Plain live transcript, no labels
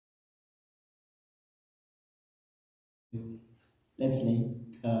Lesley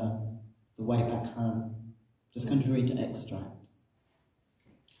Kerr, The Way Back Home. Just going to read an extract.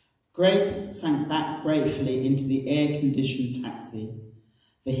 Grace sank back gratefully into the air-conditioned taxi.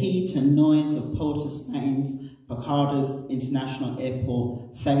 The heat and noise of Port of Spain's Barcadas International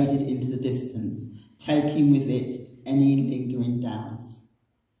Airport faded into the distance, taking with it any lingering doubts.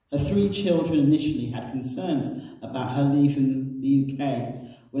 Her 3 children initially had concerns about her leaving the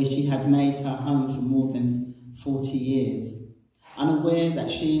UK, where she had made her home for more than 40 years, unaware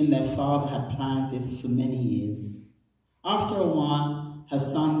that she and their father had planned this for many years. After a while, her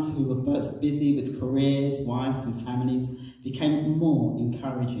sons, who were both busy with careers, wives and families, became more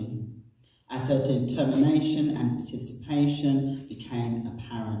encouraging, as her determination and anticipation became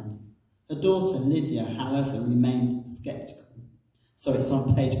apparent. Her daughter, Lydia, however, remained sceptical. So it's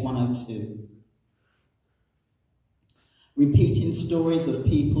on page 102. Repeating stories of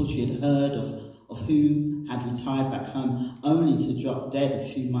people she had heard of who had retired back home only to drop dead a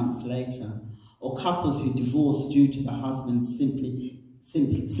few months later, or couples who divorced due to the husband simply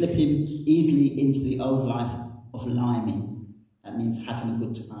slipping easily into the old life of liming. That means having a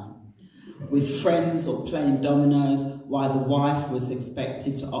good time. With friends or playing dominoes while the wife was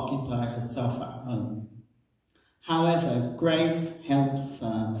expected to occupy herself at home. However, Grace held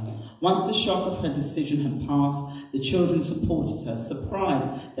firm. Once the shock of her decision had passed, the children supported her,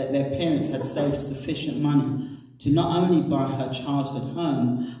 surprised that their parents had saved sufficient money to not only buy her childhood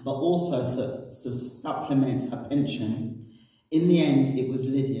home, but also supplement her pension. In the end, it was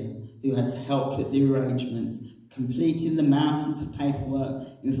Lydia who had helped with the arrangements, completing the mountains of paperwork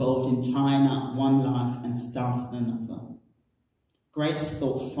involved in tying up one life and starting another. Grace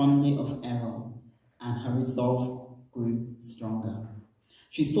thought fondly of Errol, and her resolve grew stronger.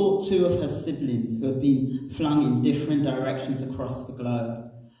 She thought too of her siblings who had been flung in different directions across the globe.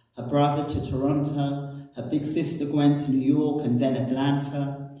 Her brother to Toronto, her big sister Gwen to New York and then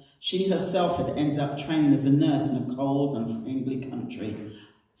Atlanta. She herself had ended up training as a nurse in a cold and friendly country,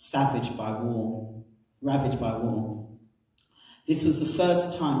 ravaged by war. This was the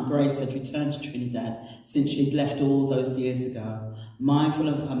first time Grace had returned to Trinidad since she'd left all those years ago, mindful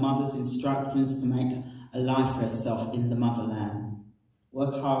of her mother's instructions to make a life for herself in the motherland.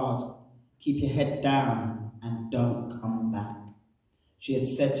 Work hard, keep your head down, and don't come back, she had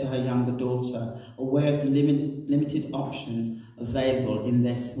said to her younger daughter, aware of the limited options available in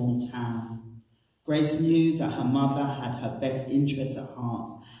their small town. Grace knew that her mother had her best interests at heart,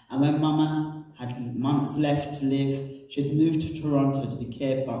 and when Mama had months left to live, she had moved to Toronto to be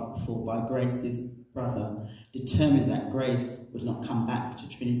cared for by Grace's brother, determined that Grace would not come back to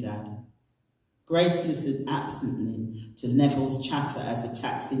Trinidad. Grace listened absently to Neville's chatter as the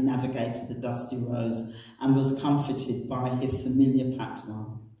taxi navigated the dusty roads and was comforted by his familiar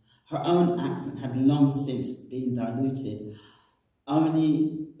patois. Her own accent had long since been diluted,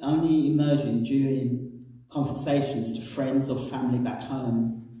 only emerging during conversations to friends or family back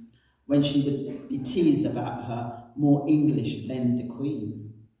home, when she would be teased about her more English than the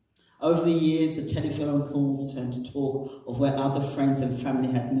Queen. Over the years, the telephone calls turned to talk of where other friends and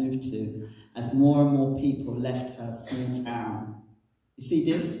family had moved to, as more and more people left her small town. You see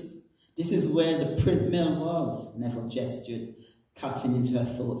this? This is where the print mill was, Neville gestured, cutting into her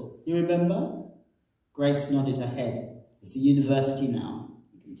thoughts. You remember? Grace nodded her head. It's the university now,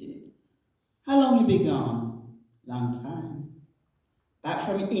 he continued. How long you been gone? Long time. Back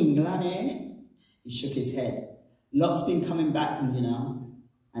from England, eh? He shook his head. Lots been coming back, you know,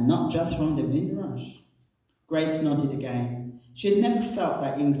 and not just from the Windrush. Grace nodded again. She had never felt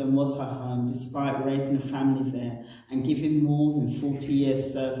that England was her home, despite raising a family there and giving more than 40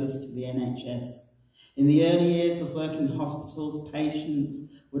 years' service to the NHS. In the early years of working in hospitals, patients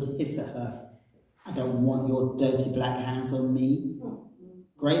would hiss at her, I don't want your dirty black hands on me.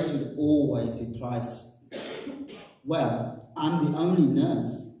 Grace would always reply, well, I'm the only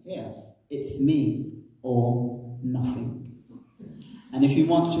nurse here. It's me or nothing. And if you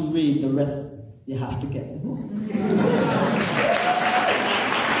want to read the rest, you have to get the book.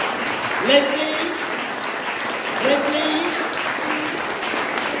 Lesley